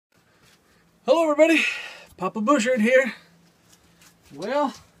Hello everybody, Papa Bouchard here.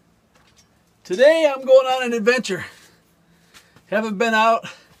 Well, today I'm going on an adventure. Haven't been out,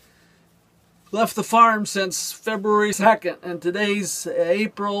 left the farm since February 2nd, and today's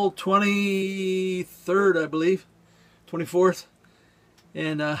April 23rd, I believe, 24th.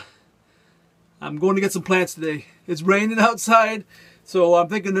 And I'm going to get some plants today. It's raining outside, so I'm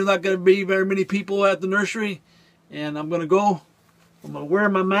thinking there's not going to be very many people at the nursery. And I'm going to go, I'm going to wear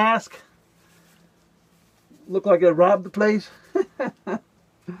my mask. Look like I robbed the place.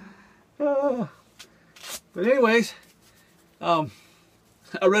 But anyways, I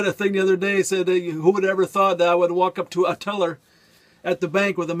read a thing the other day. It said, who would ever thought that I would walk up to a teller at the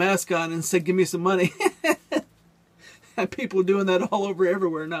bank with a mask on and say, give me some money. And people are doing that all over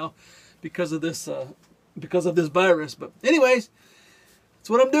everywhere now because of this virus. But anyways, that's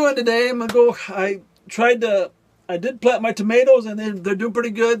what I'm doing today. I'm gonna go. I did plant my tomatoes, and they're doing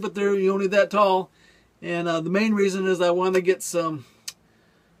pretty good, but they're only that tall. And the main reason is I want to get some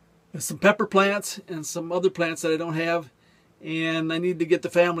pepper plants and some other plants that I don't have. And I need to get the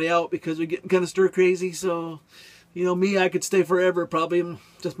family out because they're getting kind of stir crazy. So, me, I could stay forever probably.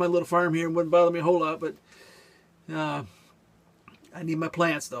 Just my little farm here wouldn't bother me a whole lot. But I need my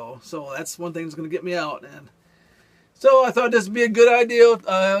plants though. So that's one thing that's going to get me out. And so I thought this would be a good idea,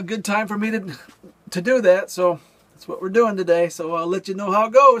 a good time for me to do that. So that's what we're doing today. So I'll let you know how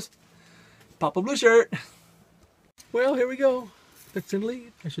it goes. Papa Blue Shirt. Well, here we go. Fixing to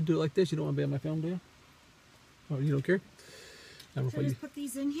leave. I should do it like this. You don't want to be on my film, do you? Oh, you don't care? Should I just put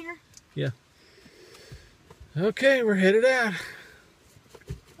these in here? Yeah. Okay, we're headed out.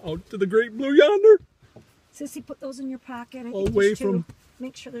 Out to the great blue yonder. Sissy, put those in your pocket. Away from...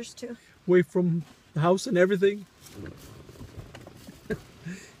 Make sure there's two. Away from the house and everything.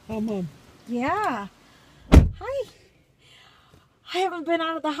 Hi, Mom. Yeah. Hi. I haven't been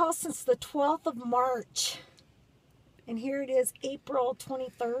out of the house since the 12th of March. And here it is, April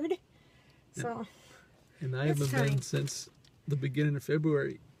 23rd. So, and I haven't been since the beginning of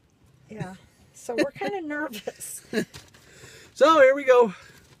February. Yeah. So we're kind of nervous. So here we go.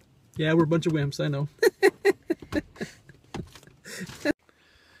 Yeah, we're a bunch of wimps, I know.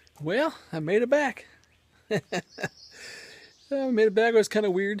 Well, I made it back. I made it back. It was kind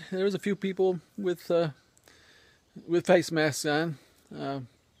of weird. There was a few people with face masks on.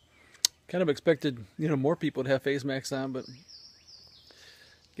 Kind of expected, more people to have face masks on, but I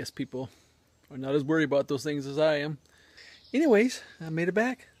guess people are not as worried about those things as I am. Anyways, I made it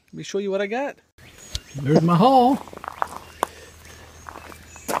back. Let me show you what I got. There's my haul.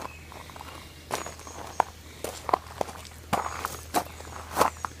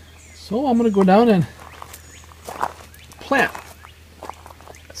 So I'm going to go down and plant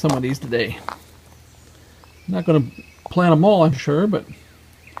some of these today. I'm not going to plant them all, I'm sure, but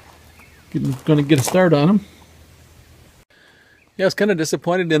going to get a start on them. Yeah, I was kind of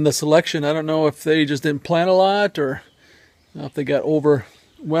disappointed in the selection. I don't know if they just didn't plant a lot or if they got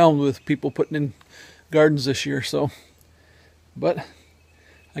overwhelmed with people putting in gardens this year. So, but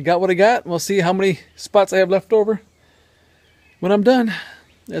I got what I got. We'll see how many spots I have left over when I'm done.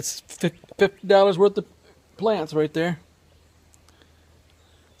 That's $50 worth of plants right there.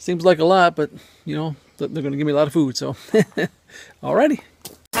 Seems like a lot, but they're going to give me a lot of food. So, alrighty.